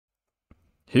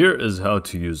Here is how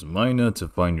to use Minea to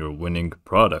find your winning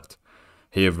product.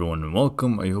 Hey everyone and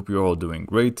welcome, I hope you're all doing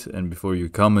great, and before you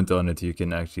comment on it you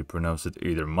can actually pronounce it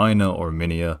either Minea or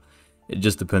Minea. It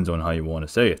just depends on how you want to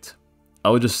say it. I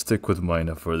will just stick with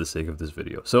Minea for the sake of this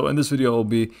video. So in this video I'll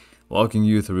be walking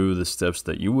you through the steps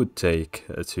that you would take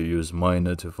to use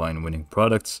Minea to find winning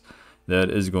products. That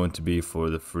is going to be for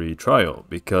the free trial,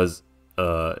 because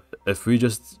if we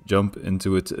just jump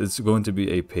into it, it's going to be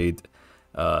a paid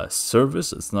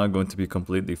service. It's not going to be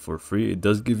completely for free. It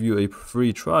does give you a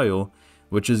free trial,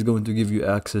 which is going to give you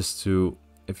access to,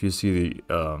 if you see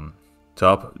the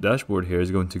top dashboard here,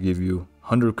 is going to give you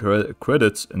 100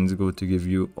 credits, and it's going to give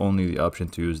you only the option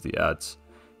to use the ads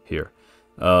here.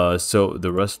 So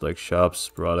the rest, like shops,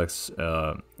 products,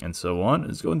 and so on,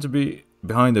 is going to be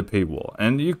behind the paywall,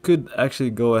 and you could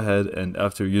actually go ahead and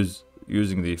after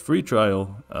using the free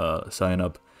trial, sign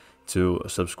up to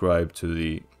subscribe to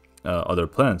the other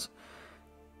plans.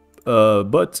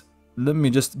 But let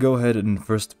me just go ahead and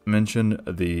first mention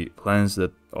the plans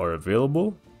that are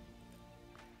available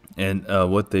and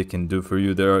what they can do for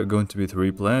you. There are going to be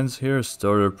 3 plans here: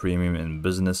 starter, premium, and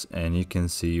business, and you can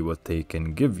see what they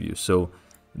can give you. So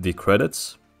the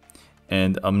credits,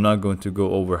 and I'm not going to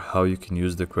go over how you can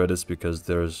use the credits because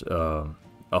there's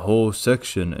a whole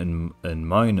section in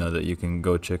Minea that you can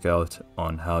go check out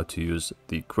on how to use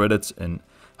the credits and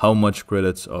how much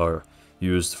credits are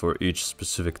used for each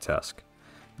specific task.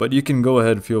 But you can go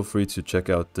ahead, feel free to check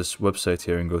out this website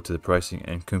here and go to the pricing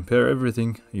and compare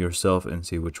everything yourself and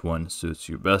see which one suits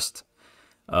you best.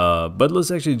 But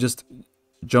let's actually just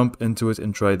jump into it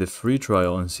and try the free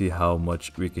trial and see how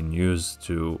much we can use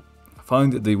to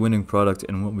find the winning product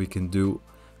and what we can do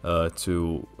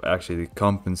to actually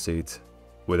compensate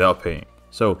without paying.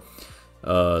 So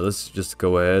let's just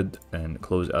go ahead and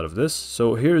close out of this.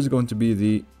 So here is going to be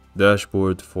the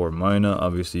dashboard for Minea.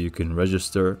 Obviously you can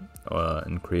register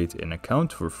and create an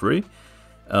account for free,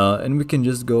 and we can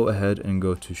just go ahead and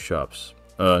go to shops,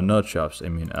 not shops, I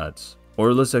mean ads.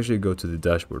 Or let's actually go to the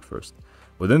dashboard first.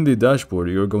 Within the dashboard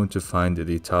you're going to find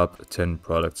the top 10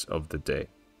 products of the day,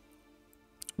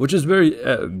 which is very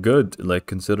good, like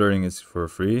considering it's for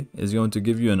free. It's going to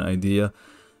give you an idea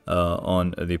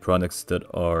on the products that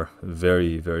are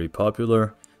very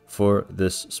popular for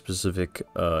this specific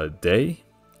day.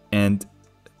 And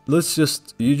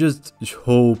you just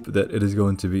hope that it is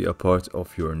going to be a part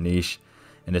of your niche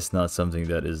and it's not something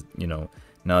that is,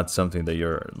 not something that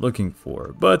you're looking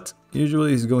for. But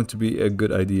usually it's going to be a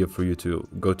good idea for you to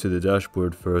go to the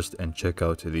dashboard first and check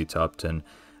out the top 10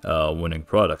 winning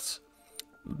products.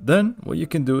 Then what you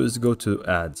can do is go to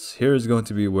ads. Here is going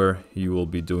to be where you will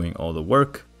be doing all the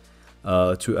work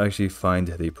to actually find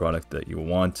the product that you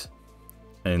want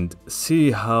and see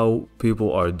how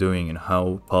people are doing and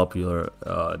how popular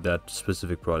that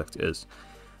specific product is.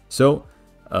 So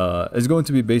it's going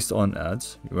to be based on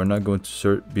ads. You are not going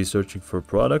to be searching for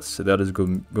products. That is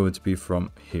going to be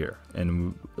from here,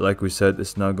 and like we said,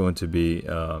 it's not going to be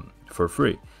for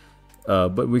free,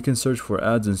 but we can search for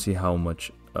ads and see how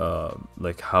much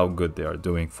how good they are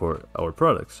doing for our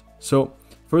products. So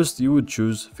first you would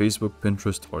choose Facebook,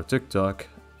 Pinterest, or TikTok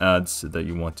ads that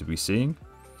you want to be seeing.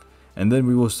 And then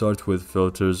we will start with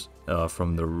filters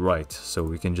from the right. So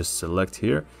we can just select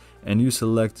here, and you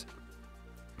select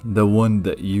the one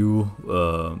that you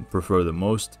prefer the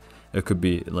most. It could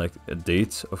be like a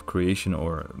date of creation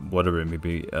or whatever it may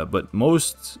be. But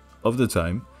most of the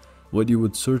time, what you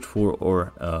would search for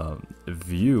or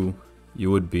view, you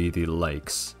would be the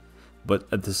likes. But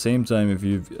at the same time, if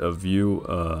you view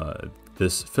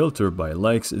this filter by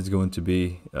likes, it's going to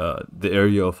be the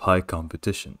area of high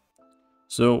competition.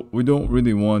 So we don't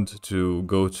really want to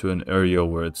go to an area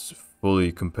where it's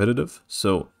fully competitive.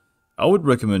 So I would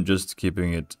recommend just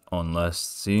keeping it on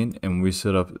last seen, and we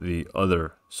set up the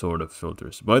other sort of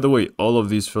filters. By the way, all of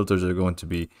these filters are going to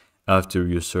be after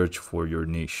you search for your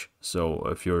niche. So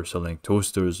if you're selling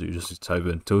toasters, you just type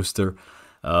in toaster,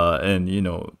 and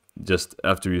just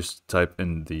after you type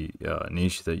in the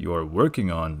niche that you are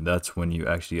working on, that's when you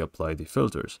actually apply the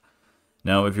filters.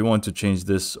 Now if you want to change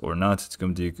this or not, it's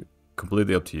going to be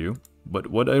completely up to you, but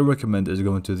what I recommend is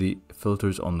going to the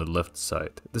filters on the left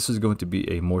side. This is going to be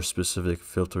a more specific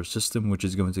filter system, which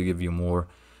is going to give you more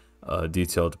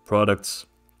detailed products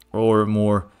or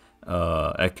more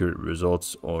accurate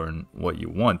results on what you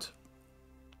want.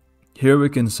 Here we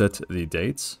can set the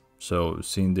dates, so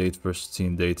seen date, first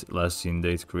seen date, last seen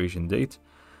date, creation date,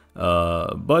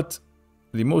 but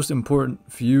the most important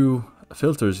few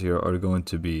filters here are going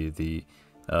to be the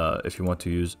if you want to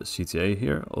use CTA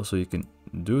here, also you can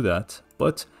do that,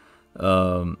 but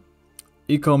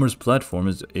e-commerce platform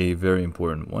is a very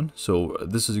important one. So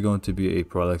this is going to be a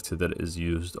product that is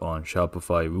used on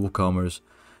Shopify, WooCommerce,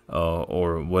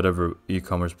 or whatever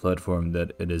e-commerce platform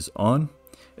that it is on.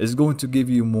 Is going to give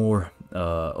you more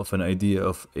of an idea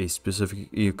of a specific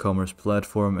e-commerce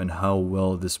platform and how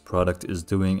well this product is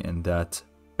doing in that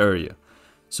area.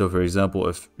 So for example,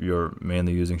 if you're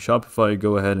mainly using Shopify,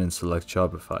 go ahead and select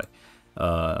Shopify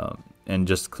and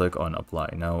just click on apply.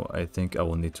 Now I think I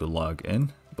will need to log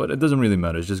in, but it doesn't really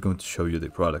matter. It's just going to show you the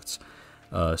products.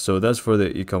 So that's for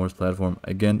the e-commerce platform.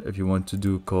 Again, if you want to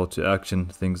do call to action,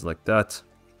 things like that,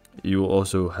 you will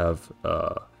also have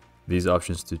these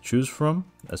options to choose from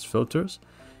as filters.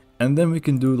 And then we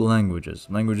can do the languages.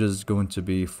 Languages is going to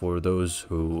be for those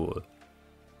who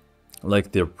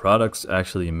like their products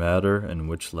actually matter and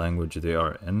which language they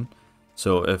are in.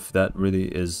 So if that really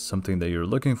is something that you're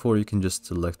looking for, you can just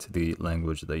select the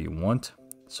language that you want.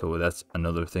 So that's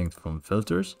another thing from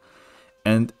filters.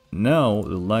 And now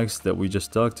the likes that we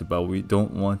just talked about, we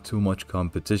don't want too much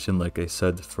competition, like I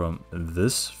said, from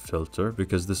this filter,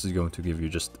 because this is going to give you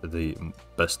just the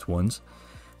best ones.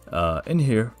 In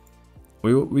here,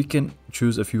 we can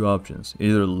choose a few options,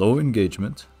 either low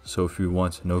engagement. So if you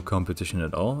want no competition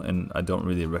at all, and I don't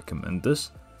really recommend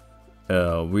this,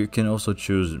 we can also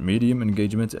choose medium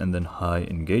engagement and then high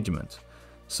engagement.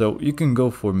 So you can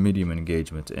go for medium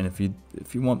engagement, and if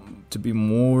you want to be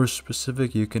more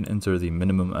specific, you can enter the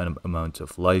minimum amount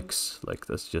of likes, like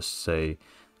let's just say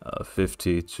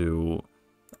 50 to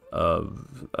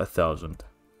 1,000,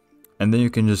 and then you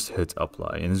can just hit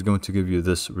apply, and it's going to give you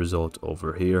this result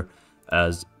over here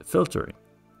as filtering,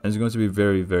 and it's going to be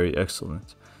very, very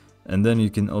excellent. And then you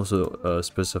can also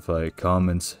specify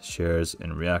comments, shares,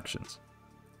 and reactions.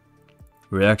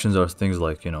 Reactions are things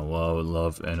like, wow,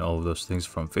 love, and all of those things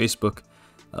from Facebook,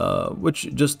 which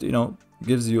just,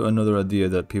 gives you another idea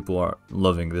that people are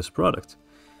loving this product.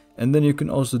 And then you can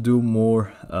also do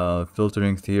more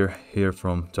filtering here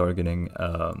from targeting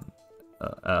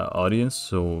audience,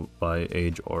 so by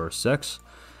age or sex.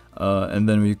 And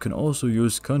then we can also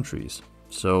use countries.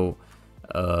 So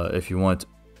if you want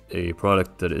a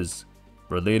product that is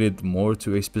related more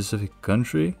to a specific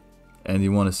country, and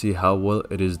you want to see how well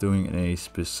it is doing in a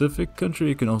specific country,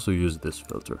 you can also use this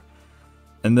filter.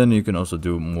 And then you can also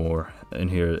do more in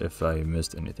here if I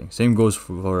missed anything. Same goes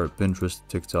for Pinterest,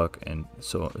 TikTok, and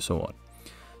so on.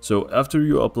 So after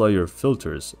you apply your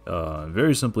filters,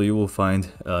 very simply, you will find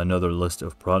another list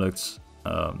of products.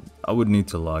 I would need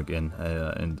to log in,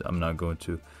 and I'm not going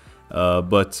to.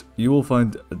 But you will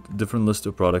find a different list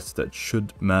of products that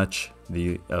should match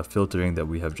the filtering that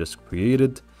we have just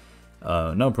created.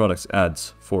 Now products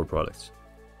adds 4 products.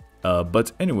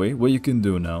 But anyway, what you can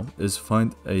do now is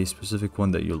find a specific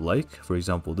one that you like. For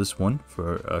example, this one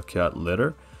for a cat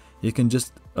litter. You can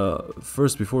just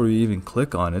first, before you even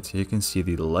click on it, you can see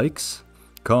the likes,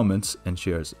 comments, and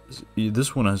shares.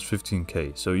 This one has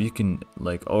 15k, so you can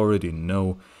already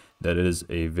know that it is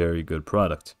a very good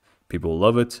product. People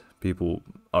love it, people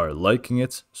are liking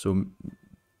it, so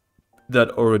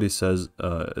that already says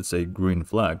it's a green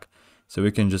flag. So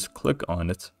we can just click on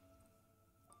it,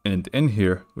 and in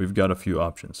here we've got a few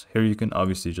options. Here you can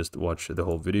obviously just watch the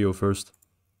whole video first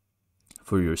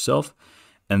for yourself,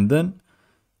 and then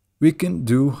we can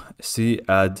do see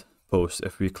add post.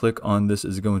 If we click on this,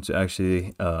 it's going to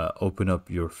actually open up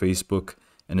your Facebook,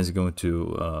 and it's going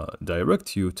to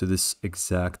direct you to this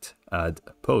exact ad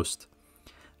post.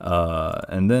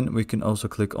 And then we can also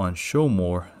click on show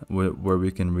more, where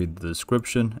we can read the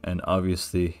description, and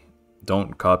obviously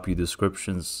don't copy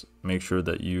descriptions. Make sure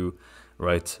that you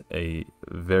write a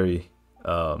very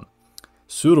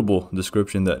suitable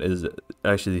description that is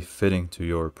actually fitting to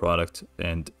your product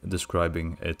and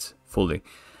describing it fully.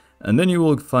 And then you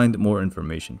will find more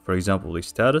information. For example, the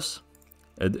status,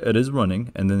 it is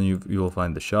running, and then you will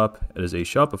find the shop. It is a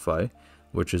Shopify,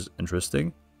 which is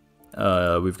interesting.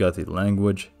 We've got the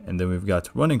language, and then we've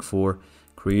got running for,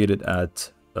 created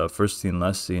at, first seen,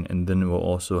 last seen, and then we'll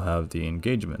also have the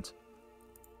engagement.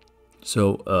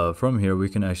 So from here we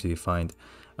can actually find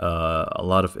a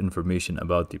lot of information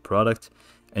about the product,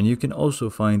 and you can also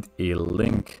find a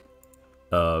link.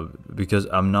 Because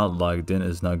I'm not logged in,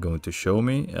 it's not going to show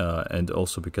me, and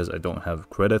also because I don't have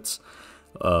credits.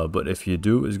 But if you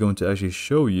do, it's going to actually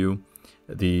show you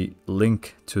the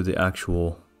link to the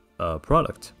actual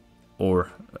product,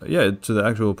 or to the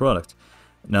actual product.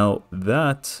 Now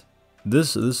that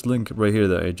this link right here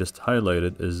that I just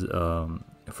highlighted is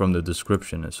from the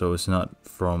description, so it's not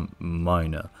from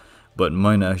Minea, but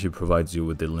Minea actually provides you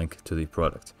with the link to the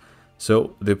product.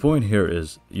 So the point here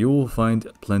is you will find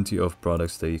plenty of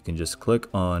products that you can just click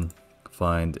on,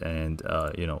 find, and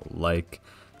like.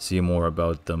 see more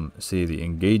about them, see the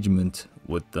engagement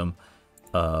with them.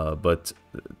 But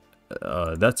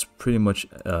that's pretty much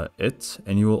it.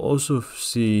 And you will also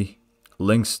see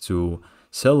links to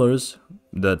sellers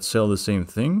that sell the same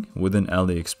thing within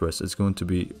AliExpress. It's going to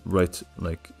be right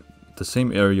like the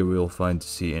same area we'll find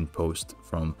see in post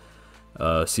from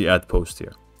see ad post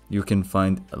here. You can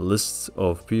find lists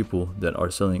of people that are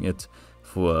selling it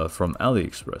from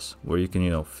AliExpress, where you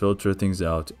can filter things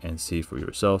out and see for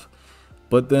yourself.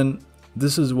 But then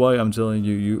this is why I'm telling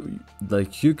you,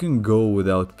 you can go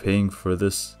without paying for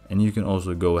this, and you can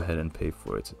also go ahead and pay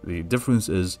for it. The difference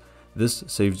is this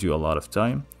saves you a lot of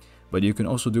time, but you can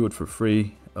also do it for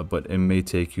free, but it may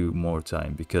take you more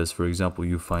time because, for example,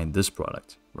 you find this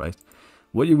product, right?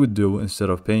 What you would do instead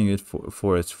of paying it for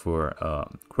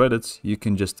credits, you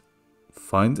can just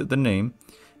find the name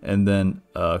and then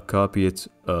copy it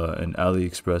in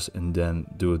AliExpress and then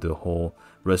do the whole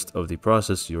rest of the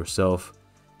process yourself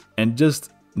and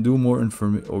just do more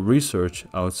research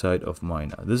outside of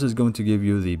Minea. This is going to give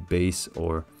you the base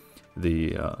or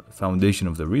the foundation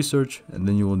of the research, and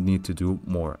then you will need to do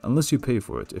more unless you pay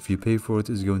for it. If you pay for it,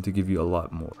 it's going to give you a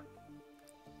lot more.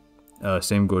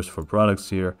 Same goes for products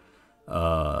here,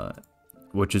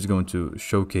 which is going to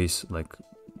showcase like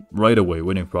right away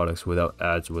winning products without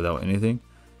ads, without anything,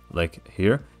 like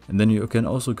here. And then you can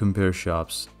also compare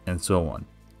shops and so on.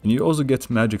 And you also get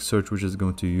magic search, which is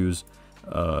going to use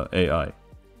AI.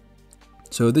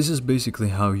 So this is basically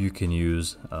how you can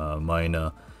use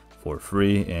Minea for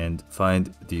free and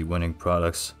find the winning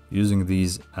products using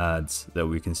these ads that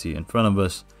we can see in front of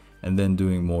us, and then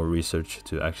doing more research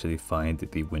to actually find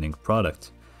the winning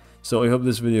product. So I hope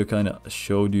this video kind of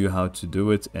showed you how to do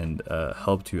it and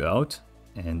helped you out,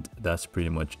 and that's pretty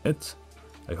much it.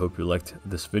 I hope you liked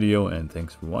this video, and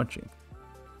thanks for watching.